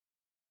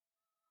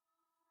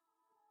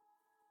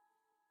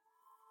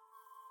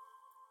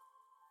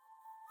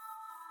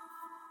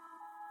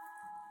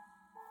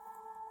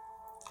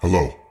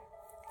Hello,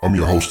 I'm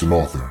your host and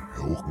author,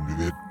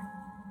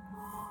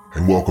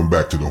 and welcome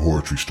back to the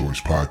Horror Stories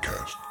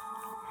podcast,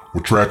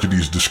 where tragedy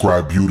is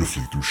described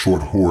beautifully through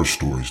short horror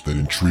stories that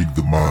intrigue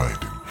the mind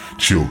and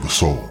chill the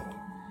soul.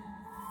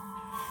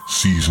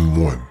 Season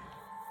 1,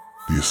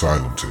 The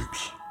Asylum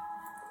Tapes.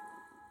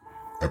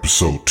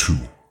 Episode 2,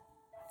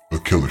 A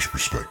Killer's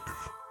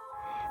Perspective,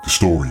 the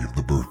story of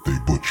the birthday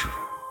butcher.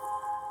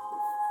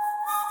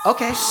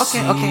 Okay.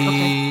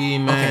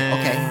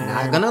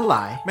 Not gonna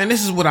lie. Man,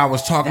 this is what I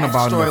was talking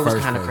about in the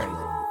first place. Crazy.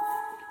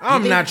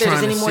 I'm not trying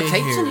to any more sit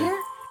tapes here. in here?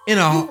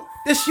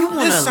 You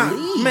wanna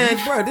leave? Man,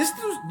 bro,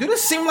 do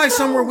this seem like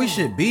somewhere we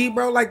should be,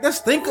 bro? Like, let's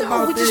think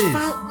about this. We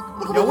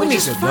need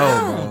to go,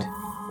 bro.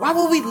 Why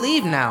would we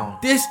leave now?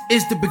 This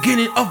is the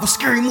beginning of a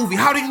scary movie.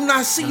 How do you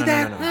not see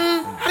that?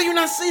 How do you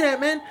not see that,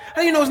 man?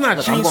 How do you know it's not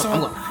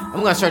Chainsaw? I'm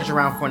gonna search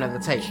around for another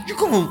tape. You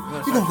gonna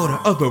go to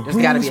other rooms,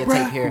 There's gotta be a bro?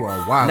 tape here.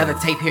 Another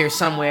tape here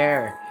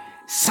somewhere. Or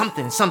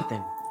something.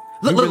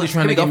 Look,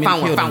 Trying to get me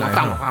found one.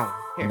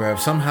 Here. Bro, if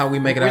somehow we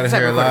make it out of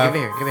here alive,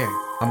 Give here.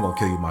 I'm gonna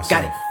kill you myself.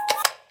 Got it.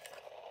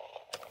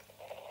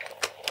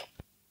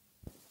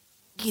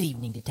 Good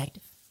evening,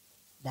 Detective.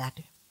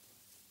 Doctor.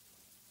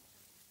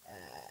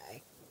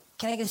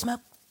 Can I get a smoke?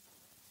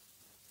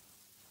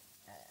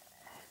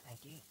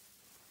 Thank you.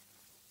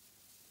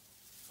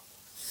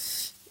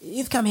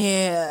 You've come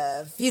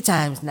here a few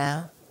times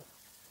now,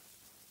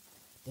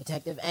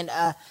 Detective, and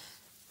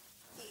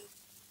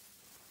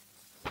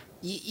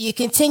you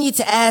continue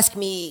to ask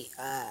me,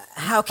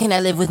 how can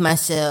I live with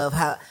myself?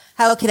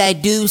 How could I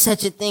do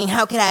such a thing?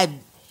 How could I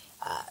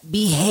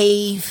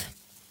behave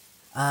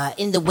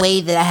in the way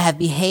that I have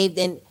behaved?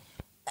 And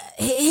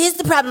here's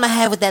the problem I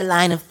have with that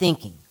line of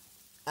thinking.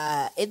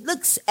 It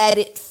looks at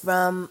it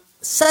from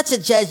such a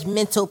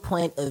judgmental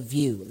point of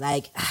view.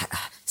 Like,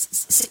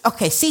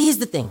 here's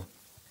the thing.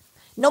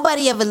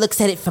 Nobody ever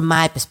looks at it from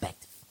my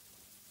perspective.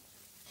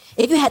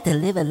 If you had to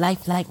live a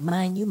life like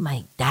mine, you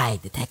might die,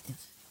 Detective.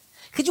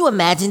 Could you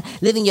imagine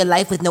living your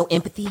life with no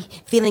empathy,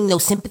 feeling no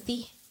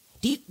sympathy?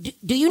 Do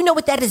you know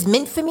what that has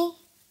meant for me?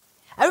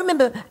 I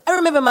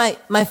remember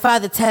my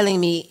father telling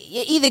me,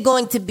 you're either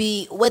going to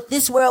be what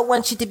this world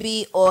wants you to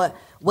be or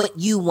what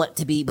you want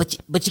to be, but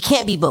you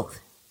can't be both.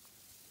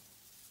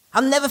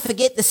 I'll never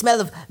forget the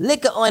smell of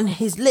liquor on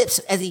his lips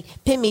as he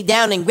pinned me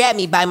down and grabbed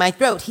me by my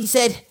throat. He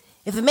said,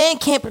 if a man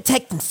can't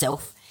protect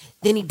himself,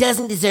 then he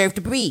doesn't deserve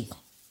to breathe.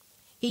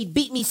 He'd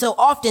beat me so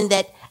often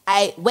that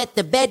I wet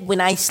the bed when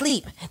I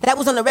sleep. That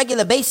was on a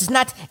regular basis,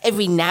 not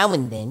every now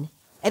and then.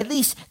 At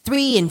least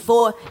 3 and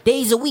 4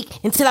 days a week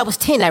until I was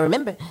 10. I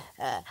remember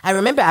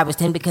I was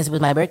 10 because it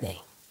was my birthday.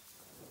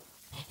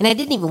 And I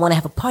didn't even want to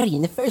have a party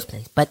in the first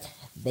place, but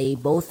they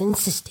both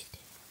insisted.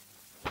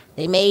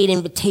 They made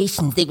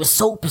invitations. They were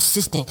so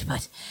persistent,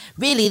 but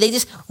really they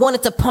just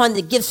wanted to pawn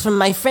the gifts from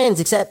my friends,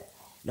 except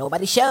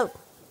nobody showed.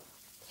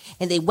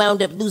 And they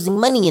wound up losing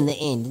money in the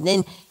end. And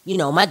then,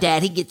 my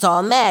dad, he gets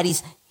all mad.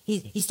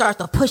 He starts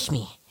to push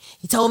me.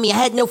 He told me I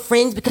had no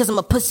friends because I'm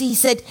a pussy. He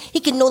said he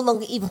could no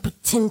longer even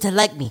pretend to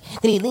like me.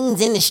 Then he leans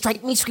in and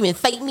strikes me, screaming,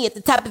 fight me at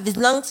the top of his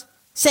lungs,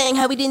 saying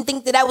how he didn't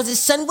think that I was his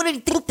son. What did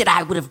he think that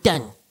I would have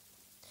done?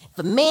 If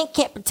a man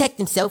can't protect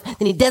himself,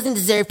 then he doesn't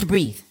deserve to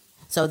breathe.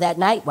 So that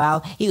night, while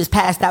he was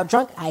passed out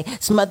drunk, I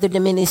smothered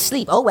him in his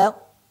sleep. Oh well.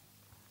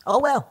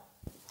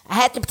 I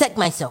had to protect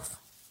myself.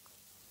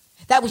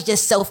 That was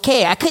just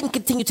self-care. I couldn't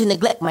continue to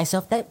neglect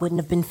myself. That wouldn't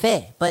have been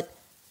fair. But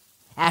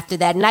after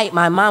that night,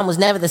 my mom was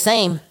never the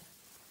same.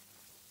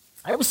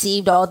 I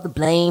received all the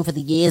blame for the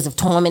years of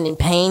torment and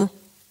pain.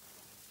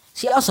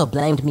 She also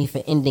blamed me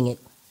for ending it.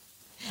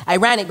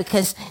 Ironic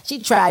because she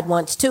tried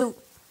once too,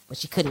 but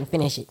she couldn't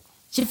finish it.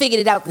 She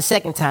figured it out the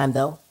second time,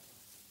 though.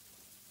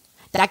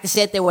 The doctor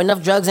said there were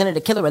enough drugs in her to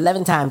kill her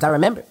 11 times. I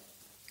remember,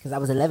 because I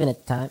was 11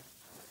 at the time.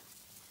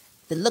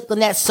 The look on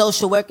that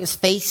social worker's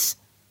face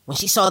when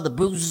she saw the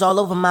bruises all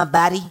over my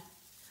body,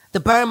 the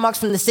burn marks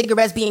from the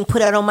cigarettes being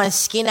put out on my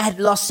skin. I had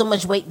lost so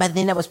much weight by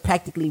then I was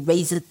practically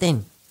razor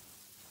thin.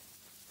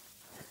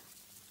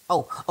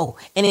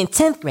 And in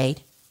 10th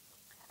grade,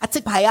 I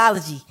took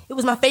biology. It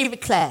was my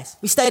favorite class.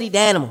 We studied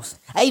animals.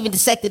 I even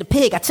dissected a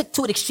pig. I took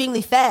to it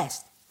extremely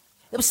fast.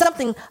 There was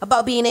something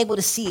about being able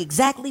to see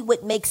exactly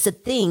what makes a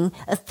thing,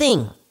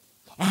 and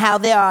how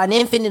there are an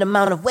infinite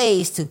amount of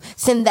ways to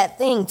send that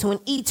thing to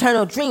an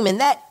eternal dream, and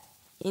that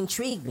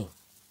intrigued me.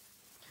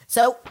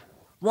 So,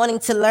 wanting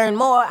to learn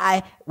more,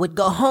 I would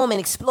go home and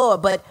explore,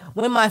 but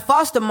when my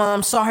foster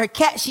mom saw her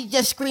cat, she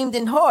just screamed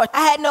in horror.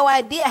 I had no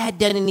idea I had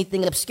done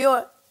anything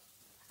obscure.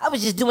 I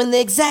was just doing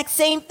the exact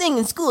same thing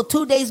in school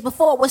 2 days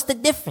before. What's the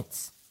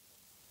difference?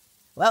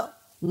 Well,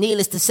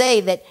 needless to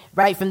say that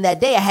right from that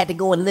day, I had to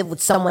go and live with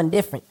someone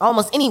different.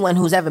 Almost anyone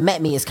who's ever met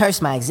me has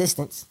cursed my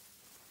existence.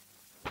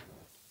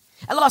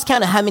 I lost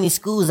count of how many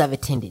schools I've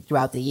attended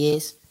throughout the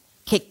years.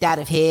 Kicked out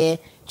of here,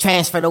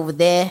 transferred over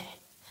there.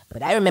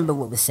 But I remember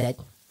what was said.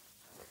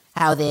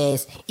 How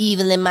there's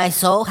evil in my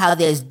soul, how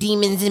there's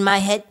demons in my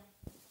head.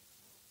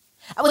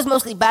 I was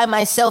mostly by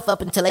myself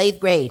up until 8th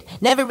grade.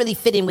 Never really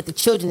fit in with the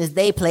children as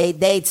they played.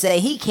 They'd say,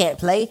 he can't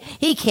play,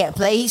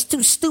 he's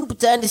too stupid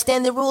to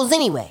understand the rules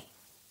anyway.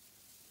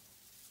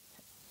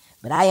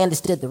 But I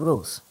understood the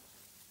rules.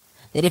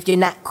 That if you're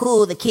not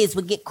cool, the kids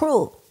would get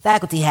cruel.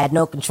 Faculty had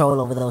no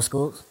control over those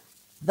schools.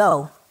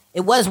 Though,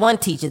 it was one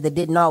teacher that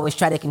didn't always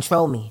try to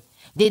control me.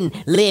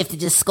 Didn't live to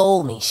just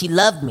scold me. She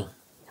loved me.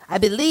 I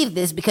believe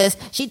this because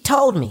she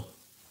told me.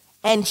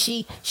 And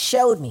she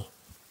showed me.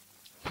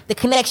 The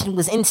connection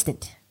was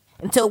instant.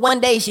 Until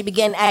one day she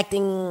began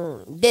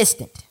acting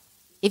distant.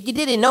 If you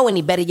didn't know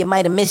any better, you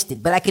might have missed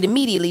it. But I could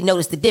immediately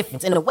notice the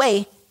difference. In a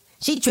way,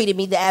 she treated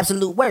me the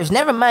absolute worst.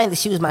 Never mind that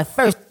she was my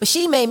first, but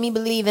she made me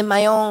believe in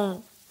my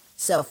own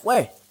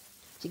self-worth.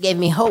 She gave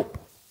me hope.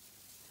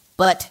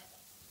 But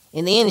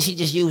in the end, she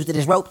just used it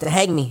as rope to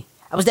hang me.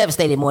 I was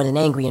devastated more than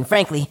angry, and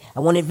frankly, I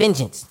wanted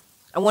vengeance.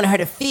 I wanted her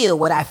to feel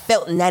what I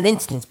felt in that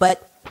instance,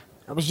 but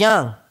I was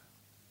young,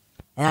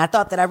 and I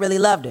thought that I really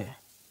loved her.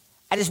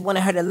 I just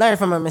wanted her to learn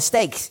from her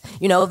mistakes.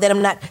 You know, that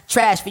I'm not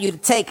trash for you to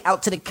take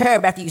out to the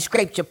curb after you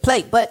scraped your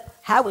plate. But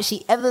how would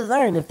she ever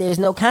learn if there's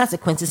no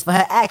consequences for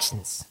her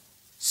actions?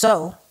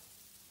 So,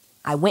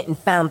 I went and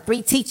found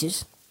 3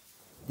 teachers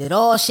that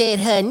all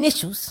shared her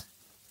initials,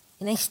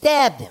 and they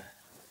stabbed them.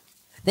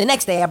 The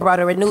next day, I brought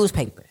her a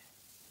newspaper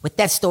with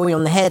that story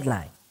on the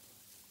headline.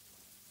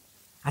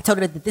 I told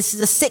her that this is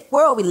a sick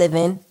world we live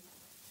in.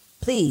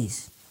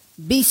 Please,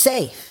 be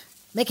safe.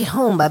 Make it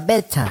home by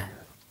bedtime.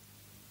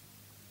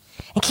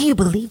 And can you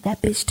believe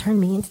that bitch turned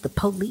me into the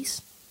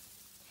police?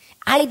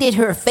 I did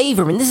her a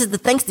favor, and this is the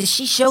thanks that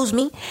she shows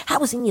me. How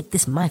was any of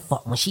this my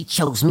fault when she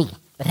chose me?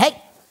 But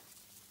hey,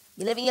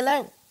 you live and you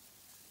learn.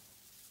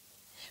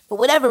 For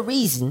whatever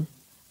reason,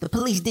 the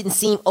police didn't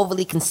seem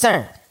overly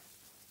concerned.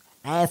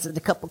 I answered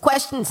a couple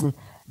questions, and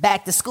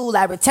back to school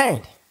I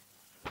returned.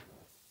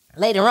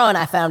 Later on,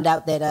 I found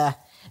out that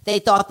they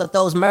thought that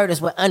those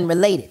murders were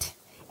unrelated.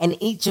 And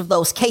in each of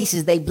those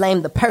cases, they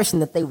blamed the person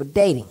that they were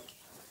dating.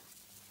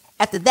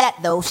 After that,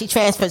 though, she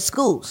transferred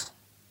schools.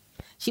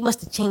 She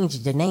must have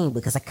changed her name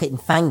because I couldn't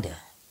find her.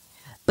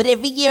 But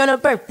every year on her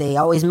birthday,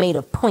 I always made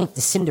a point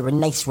to send her a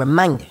nice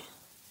reminder.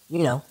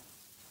 You know,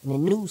 in the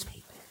newspaper.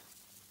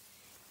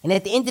 And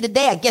at the end of the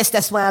day, I guess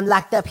that's why I'm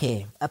locked up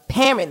here.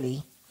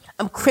 Apparently,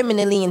 I'm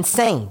criminally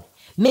insane.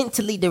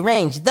 Mentally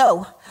deranged,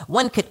 though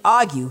one could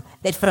argue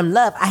that from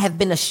love I have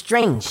been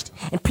estranged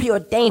and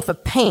preordained for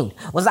pain.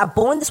 Was I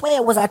born this way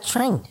or was I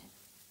trained?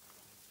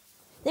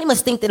 They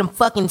must think that I'm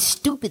fucking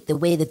stupid the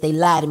way that they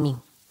lie to me.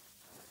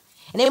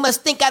 And they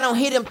must think I don't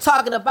hear them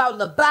talking about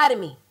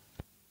lobotomy.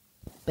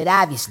 But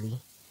obviously,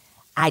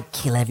 I'd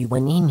kill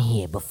everyone in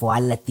here before I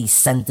let these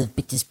sons of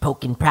bitches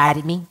poke and pride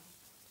at me.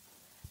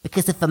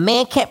 Because if a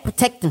man can't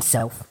protect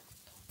himself,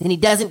 then he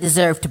doesn't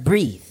deserve to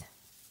breathe.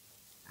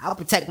 I'll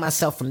protect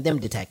myself from them,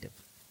 detective.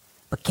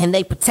 But can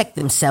they protect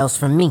themselves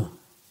from me?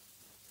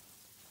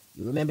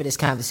 You remember this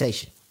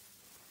conversation?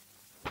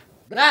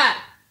 Blah!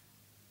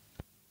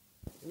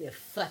 Get the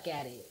fuck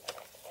out of here.